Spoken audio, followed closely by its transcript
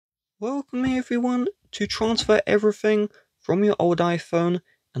Welcome everyone to transfer everything from your old iPhone,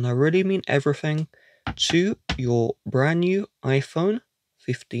 and I really mean everything, to your brand new iPhone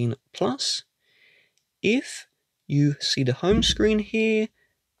 15 Plus. If you see the home screen here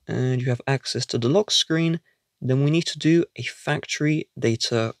and you have access to the lock screen, then we need to do a factory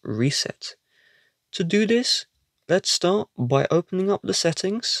data reset. To do this, let's start by opening up the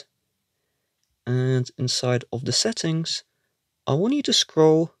settings, and inside of the settings, I want you to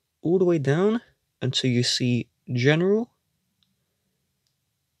scroll all the way down until you see General,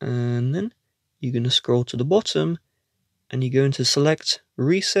 and then you're going to scroll to the bottom and you're going to select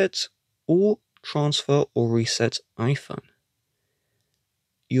Reset or Transfer or Reset iPhone.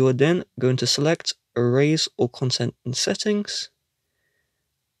 You are then going to select Erase all content and settings,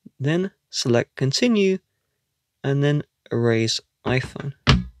 then select Continue, and then Erase iPhone.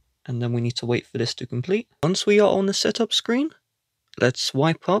 And then we need to wait for this to complete. Once we are on the setup screen, let's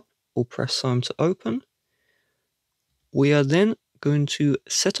swipe up or press home to open. We are then going to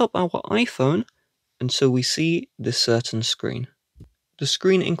set up our iPhone until we see this certain screen. The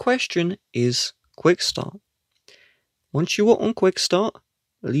screen in question is Quick Start. Once you are on Quick Start,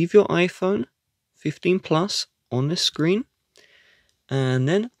 leave your iPhone 15 Plus on this screen, and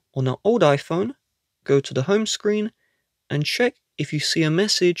then on our old iPhone, go to the home screen and check if you see a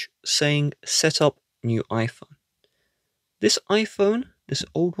message saying Set up new iPhone. This iPhone, this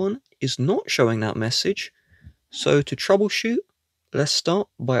old one, is not showing that message. So to troubleshoot, let's start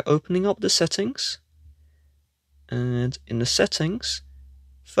by opening up the settings. And in the settings,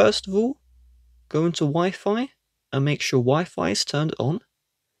 first of all, go into Wi-Fi and make sure Wi-Fi is turned on.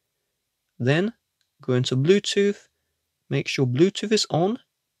 Then go into Bluetooth, make sure Bluetooth is on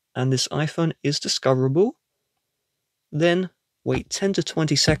and this iPhone is discoverable. Then wait 10 to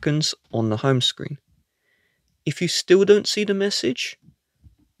 20 seconds on the home screen. If you still don't see the message,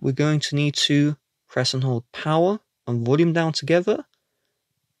 we're going to need to press and hold power and volume down together.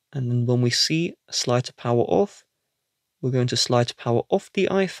 And then when we see a slide to power off, we're going to slide to power off the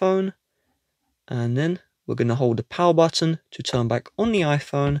iPhone. And then we're going to hold the power button to turn back on the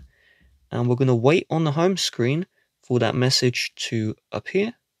iPhone. And we're going to wait on the home screen for that message to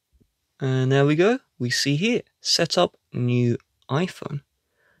appear. And there we go. We see here, set up new iPhone.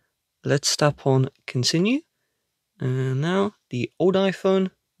 Let's tap on continue. And now the old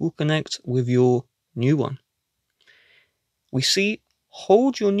iPhone will connect with your new one. We see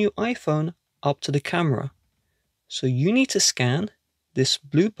hold your new iPhone up to the camera. So you need to scan this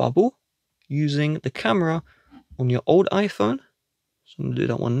blue bubble using the camera on your old iPhone. So I'm going to do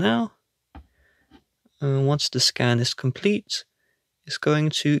that one now. And once the scan is complete, it's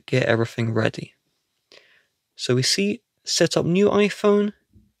going to get everything ready. So we see set up new iPhone,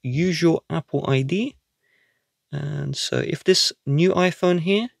 use your Apple ID. And so if this new iPhone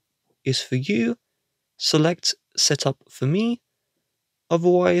here is for you, select set up for me.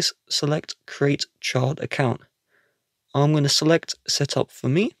 Otherwise, select create child account. I'm going to select set up for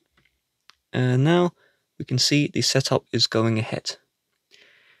me. And now we can see the setup is going ahead.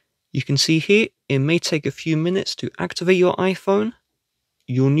 You can see here, it may take a few minutes to activate your iPhone.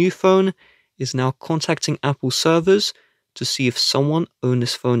 Your new phone is now contacting Apple servers to see if someone owned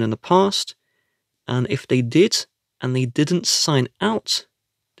this phone in the past. And if they did, and they didn't sign out,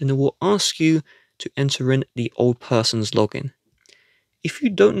 then it will ask you to enter in the old person's login. If you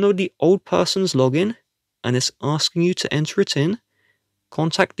don't know the old person's login, and it's asking you to enter it in,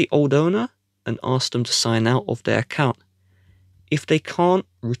 contact the old owner and ask them to sign out of their account. If they can't,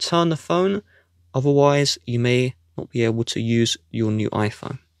 return the phone, otherwise you may not be able to use your new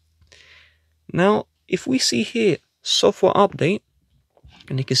iPhone. Now, if we see here, software update,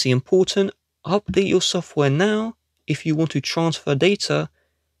 and you can see important, update your software now. If you want to transfer data,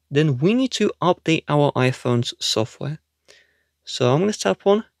 then we need to update our iPhone's software. So I'm going to tap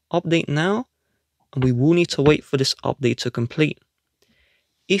on update now, and we will need to wait for this update to complete.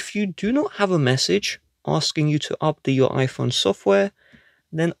 If you do not have a message asking you to update your iPhone software,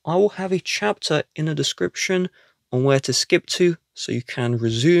 then I will have a chapter in the description on where to skip to so you can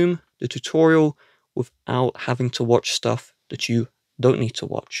resume the tutorial without having to watch stuff that you don't need to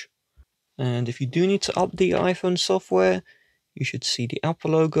watch. And if you do need to update your iPhone software, you should see the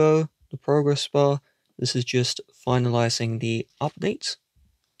Apple logo, the progress bar. This is just finalizing the update.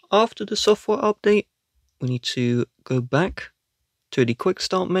 After the software update, we need to go back to the quick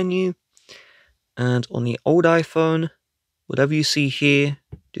start menu, and on the old iPhone, whatever you see here,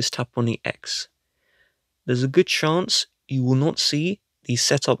 just tap on the X. There's a good chance you will not see the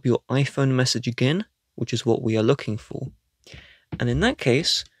set up your iPhone message again, which is what we are looking for. And in that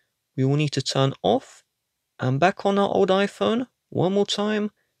case, we will need to turn off and back on our old iPhone one more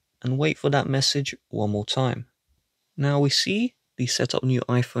time and wait for that message one more time. Now we see the Setup New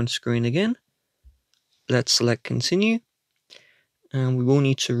iPhone screen again. Let's select Continue, and we will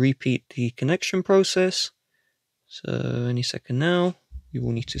need to repeat the connection process. So any second now, we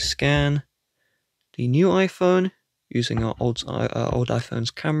will need to scan the new iPhone using our old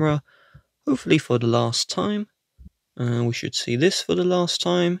iPhone's camera, hopefully for the last time. And we should see this for the last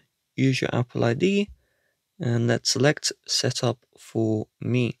time. Use your Apple ID, and let's select Setup for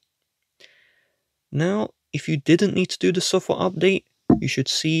Me. Now, if you didn't need to do the software update, you should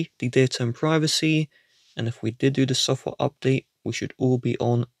see the data and privacy, and if we did do the software update, we should all be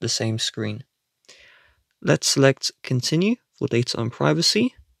on the same screen. Let's select Continue for data and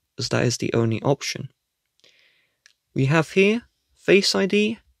privacy, as that is the only option. We have here Face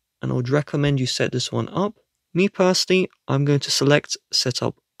ID, and I would recommend you set this one up. Me personally, I'm going to select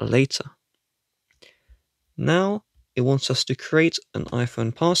Setup Later. Now, it wants us to create an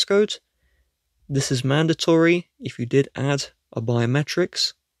iPhone passcode. This is mandatory if you did add a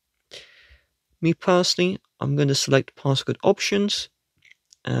biometrics. Me personally, I'm going to select passcode options,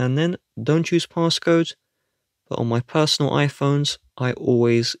 and then don't use passcode, but on my personal iPhones, I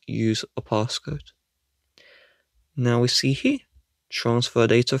always use a passcode. Now we see here, transfer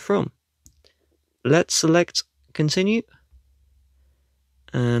data from. Let's select Continue,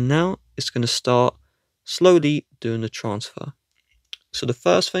 and now it's going to start slowly doing the transfer. So the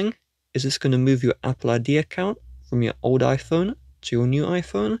first thing is it's going to move your Apple ID account from your old iPhone to your new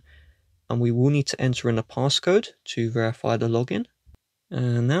iPhone, and we will need to enter in a passcode to verify the login.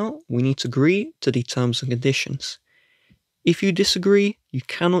 And now we need to agree to the terms and conditions. If you disagree, you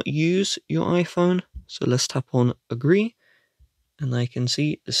cannot use your iPhone, so let's tap on Agree, and I can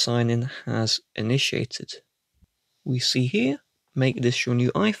see the sign-in has initiated. We see here, make this your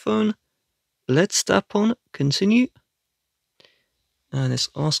new iPhone. Let's tap on Continue, and it's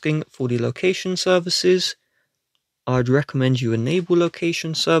asking for the location services. I'd recommend you enable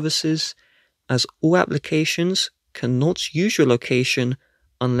location services, as all applications cannot use your location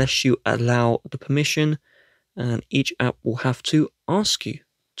unless you allow the permission, and each app will have to ask you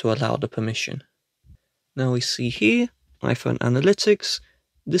to allow the permission. Now we see here, iPhone Analytics.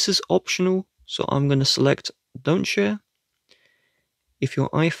 This is optional, so I'm going to select Don't Share. If your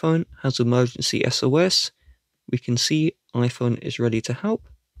iPhone has emergency SOS, we can see iPhone is ready to help.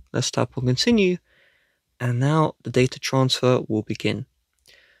 Let's tap on Continue, and now the data transfer will begin.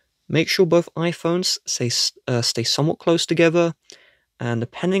 Make sure both iPhones stay somewhat close together, and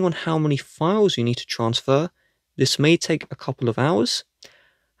depending on how many files you need to transfer, this may take a couple of hours.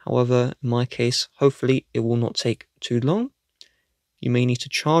 However, in my case, hopefully it will not take too long. You may need to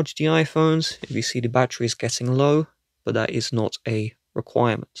charge the iPhones if you see the battery is getting low, but that is not a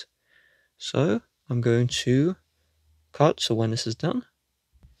requirement. So I'm going to cut so when this is done.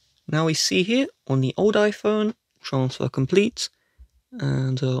 Now we see here on the old iPhone, transfer complete,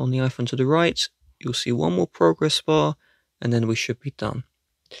 and on the iPhone to the right, you'll see one more progress bar, and then we should be done.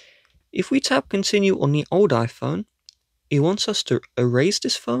 If we tap Continue on the old iPhone, it wants us to erase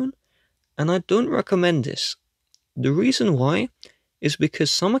this phone, and I don't recommend this. The reason why is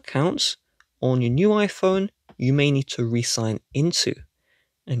because some accounts on your new iPhone you may need to re-sign into,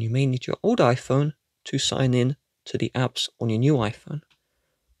 and you may need your old iPhone to sign in to the apps on your new iPhone.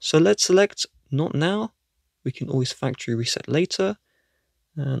 So let's select Not Now. We can always factory reset later,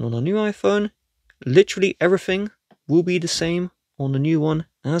 and on our new iPhone, literally everything will be the same on the new one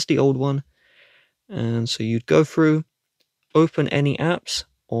as the old one. And so you'd go through, open any apps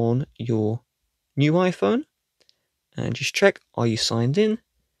on your new iPhone, and just check, are you signed in?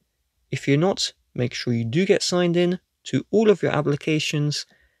 If you're not, make sure you do get signed in to all of your applications.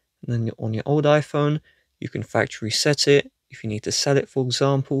 And then on your old iPhone, you can factory reset it if you need to sell it, for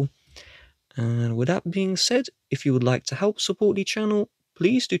example. And with that being said, if you would like to help support the channel,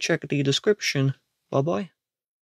 please do check the description. Bye bye.